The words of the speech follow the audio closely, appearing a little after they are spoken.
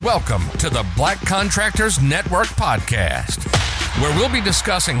Welcome to the Black Contractors Network podcast, where we'll be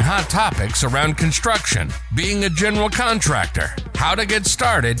discussing hot topics around construction, being a general contractor, how to get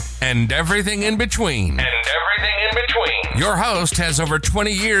started, and everything in between. Your host has over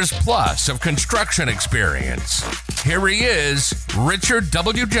 20 years plus of construction experience. Here he is, Richard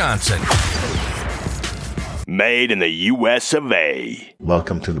W. Johnson. Made in the U.S. of A.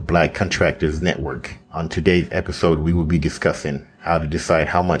 Welcome to the Black Contractors Network. On today's episode, we will be discussing how to decide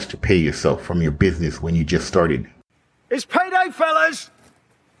how much to pay yourself from your business when you just started. It's payday, fellas!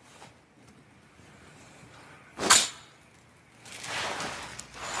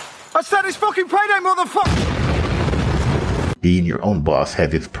 I said it's fucking payday, motherfucker! Being your own boss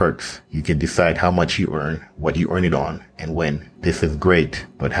has its perks. You can decide how much you earn, what you earn it on, and when. This is great,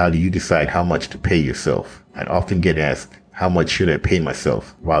 but how do you decide how much to pay yourself? I often get asked, how much should I pay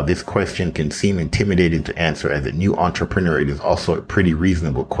myself? While this question can seem intimidating to answer as a new entrepreneur, it is also a pretty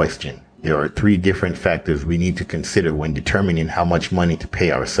reasonable question. There are 3 different factors we need to consider when determining how much money to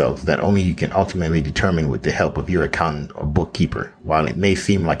pay ourselves that only you can ultimately determine with the help of your accountant or bookkeeper. While it may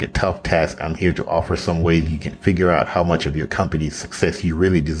seem like a tough task, I'm here to offer some ways you can figure out how much of your company's success you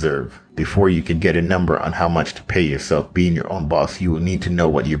really deserve. Before you can get a number on how much to pay yourself being your own boss, you will need to know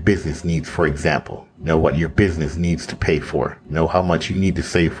what your business needs, for example. Know what your business needs to pay for. Know how much you need to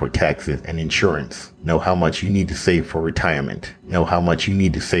save for taxes and insurance. Know how much you need to save for retirement. Know how much you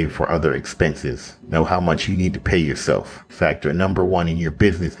need to save for other expenses. Know how much you need to pay yourself. Factor number 1 in your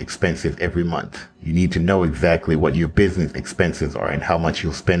business expenses every month. You need to know exactly what your business expenses are and how much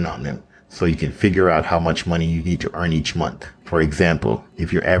you'll spend on them, so you can figure out how much money you need to earn each month. For example,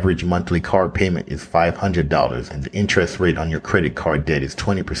 if your average monthly car payment is $500 and the interest rate on your credit card debt is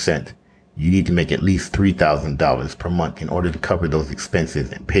 20%, you need to make at least $3,000 per month in order to cover those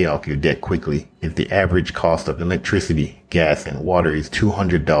expenses and pay off your debt quickly. If the average cost of electricity, gas, and water is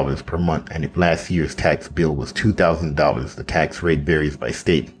 $200 per month, and if last year's tax bill was $2,000, the tax rate varies by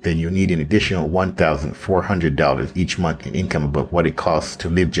state, then you'll need an additional $1,400 each month in income above what it costs to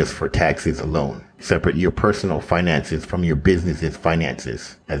live just for taxes alone. Separate your personal finances from your business's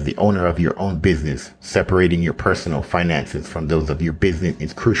finances. As the owner of your own business, separating your personal finances from those of your business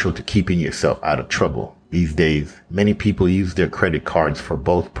is crucial to keeping yourself out of trouble. These days, many people use their credit cards for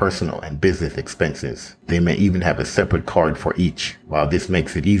both personal and business expenses. They may even have a separate card for each. While this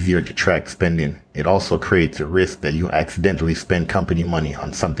makes it easier to track spending, it also creates a risk that you accidentally spend company money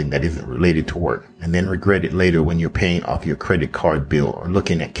on something that isn't related to work, and then regret it later when you're paying off your credit card bill or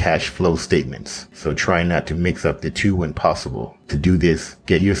looking at cash flow statements. So try not to mix up the two when possible. To do this,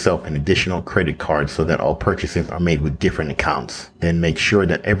 get yourself an additional credit card so that all purchases are made with different accounts. Then make sure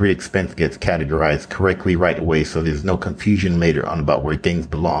that every expense gets categorized correctly right away so there's no confusion later on about where things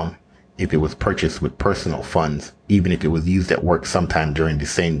belong. If it was purchased with personal funds, even if it was used at work sometime during the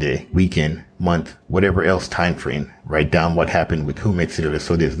same day, weekend, month, whatever else time frame, write down what happened with whom, etc.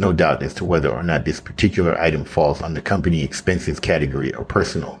 so there's no doubt as to whether or not this particular item falls on the company expenses category or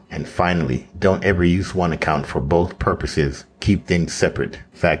personal. And finally, don't ever use one account for both purposes. Keep things separate.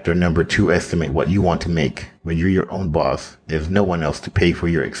 Factor number 2, estimate what you want to make. When you're your own boss, there's no one else to pay for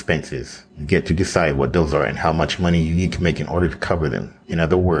your expenses. You get to decide what those are and how much money you need to make in order to cover them. In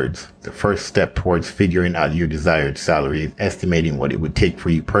other words, the first step towards figuring out your desired salary is estimating what it would take for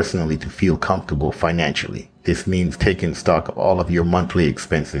you personally to feel comfortable financially. This means taking stock of all of your monthly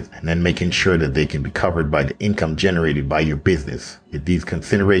expenses and then making sure that they can be covered by the income generated by your business. If these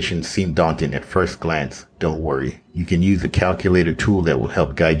considerations seem daunting at first glance, don't worry. You can use a calculator tool that will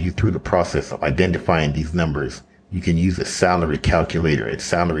help guide you through the process of identifying these numbers. You can use a salary calculator at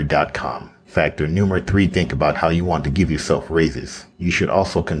salary.com. Factor number 3, think about how you want to give yourself raises. You should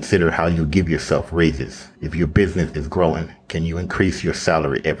also consider how you give yourself raises. If your business is growing, can you increase your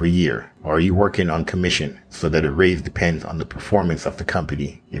salary every year? Or are you working on commission so that a raise depends on the performance of the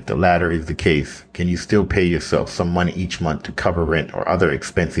company? If the latter is the case, can you still pay yourself some money each month to cover rent or other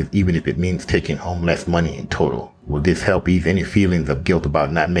expenses even if it means taking home less money in total? Will this help ease any feelings of guilt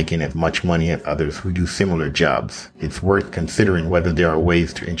about not making as much money as others who do similar jobs? It's worth considering whether there are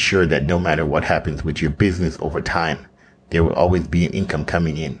ways to ensure that no matter what happens with your business over time, there will always be an income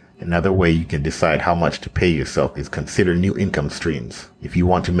coming in. Another way you can decide how much to pay yourself is consider new income streams. If you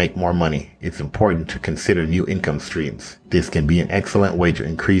want to make more money, it's important to consider new income streams. This can be an excellent way to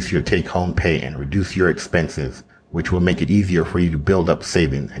increase your take-home pay and reduce your expenses, which will make it easier for you to build up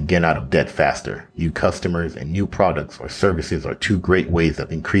savings and get out of debt faster. New customers and new products or services are 2 great ways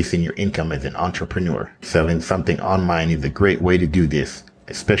of increasing your income as an entrepreneur. Selling something online is a great way to do this,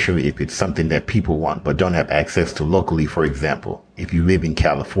 especially if it's something that people want but don't have access to locally. For example, if you live in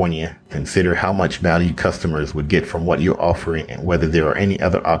California, consider how much value customers would get from what you're offering and whether there are any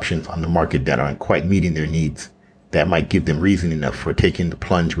other options on the market that aren't quite meeting their needs. That might give them reason enough for taking the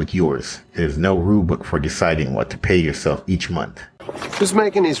plunge with yours. There's no rule book for deciding what to pay yourself each month. Who's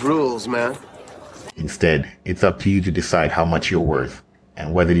making these rules, man? Instead, it's up to you to decide how much you're worth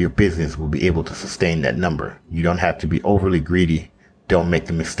and whether your business will be able to sustain that number. You don't have to be overly greedy. Don't make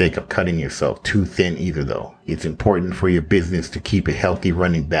the mistake of cutting yourself too thin either, though. It's important for your business to keep a healthy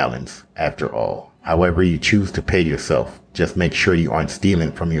running balance, after all. However you choose to pay yourself, just make sure you aren't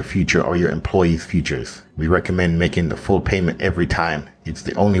stealing from your future or your employees' futures. We recommend making the full payment every time. It's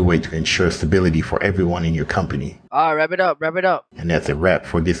the only way to ensure stability for everyone in your company. Wrap it up. And that's a wrap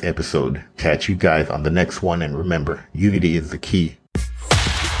for this episode. Catch you guys on the next one, and remember, unity is the key.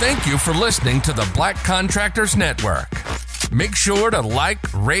 Thank you for listening to the Black Contractors Network. Make sure to like,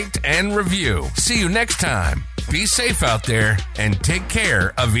 rate, and review. See you next time. Be safe out there and take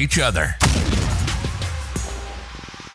care of each other.